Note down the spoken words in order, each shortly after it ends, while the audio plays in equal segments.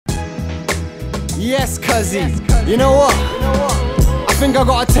Yes, cuzzy. You know what? I think I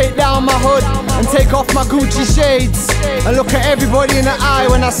gotta take down my hood and take off my Gucci shades and look at everybody in the eye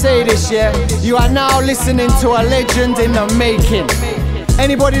when I say this, yeah? You are now listening to a legend in the making.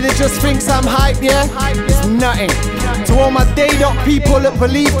 Anybody that just thinks I'm hype, yeah? It's nothing. To all my day-dot people that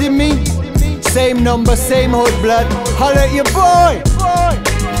believed in me, same number, same hood blood. Holla at your boy!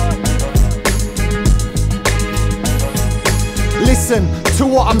 Listen to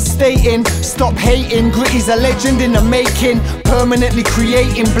what I'm stating, stop hating. Gritty's a legend in the making, permanently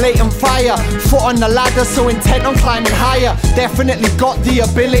creating blatant fire. Foot on the ladder, so intent on climbing higher. Definitely got the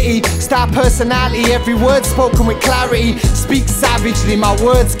ability, star personality, every word spoken with clarity. Speak savagely, my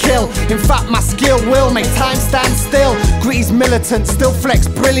words kill. In fact, my skill will make time stand still. Gritty's militant, still flex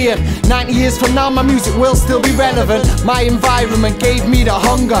brilliant. 90 years from now, my music will still be relevant. My environment gave me the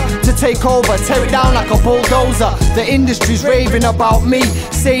hunger to take over, tear it down like a bulldozer. The industry's raving about me,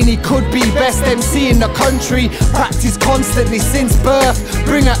 saying he could be best MC in the country. Practice constantly since birth,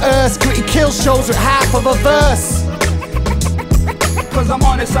 bring a earth. Gritty kill shows with half of a verse. Cause I'm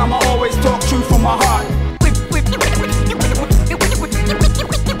honest, I'ma always talk truth from my heart.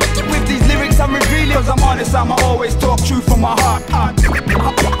 With these lyrics I'm revealing. Cause I'm honest, I'ma always talk truth from my heart.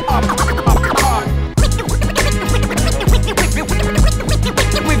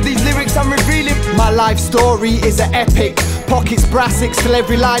 With these lyrics I'm revealing. My life story is an epic. Pockets brassic, still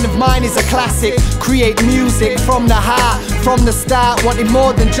every line of mine is a classic. Create music from the heart, from the start. Wanted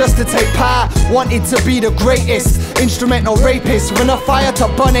more than just to take part, wanted to be the greatest. Instrumental rapist, with enough fire to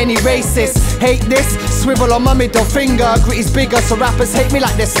burn any racist. Hate this, swivel on my middle finger. Gritty's bigger, so rappers hate me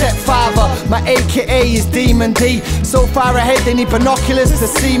like their stepfather. My AKA is Demon D, so far ahead they need binoculars to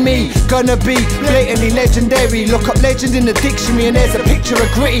see me. Gonna be blatantly legendary. Look up legend in the dictionary and there's a picture of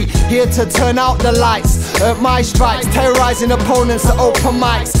Gritty. Here to turn out the lights, at my stripes, terrorizing opponents at open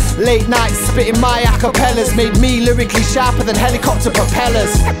mics. Late nights spitting my acapellas made me lyrically sharper than helicopter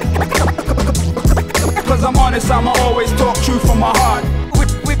propellers. Cause I'm honest, I'ma always talk truth from my heart. With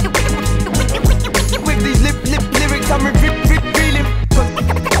these lyrics I'm revealing.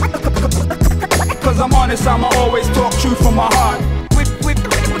 Cause I'm honest, I'ma always talk truth from my heart.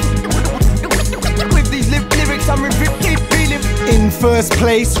 With these lyrics I'm revealing. In first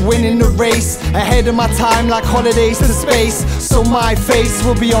place, winning the race, ahead of my time like holidays to space. So my face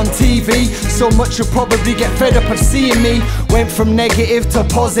will be on TV, so much you'll probably get fed up of seeing me. Went from negative to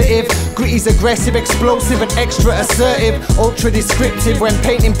positive. Gritty's aggressive, explosive and extra assertive. Ultra descriptive when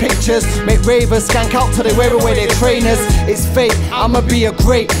painting pictures. Make ravers skank out till they wear away their trainers. It's fate, I'ma be a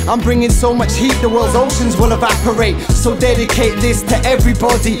great. I'm bringing so much heat the world's oceans will evaporate. So dedicate this to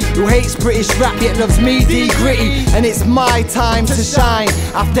everybody who hates British rap yet loves me, D Gritty. And it's my time to shine.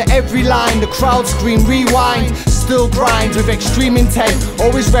 After every line the crowd scream rewind. Still grind with extreme intent,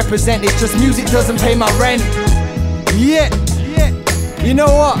 always represent. It's just music doesn't pay my rent. Yeah. You know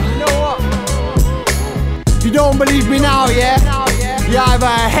what? If you don't believe me now, yeah? You're either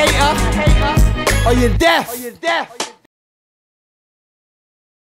a hater or you're deaf.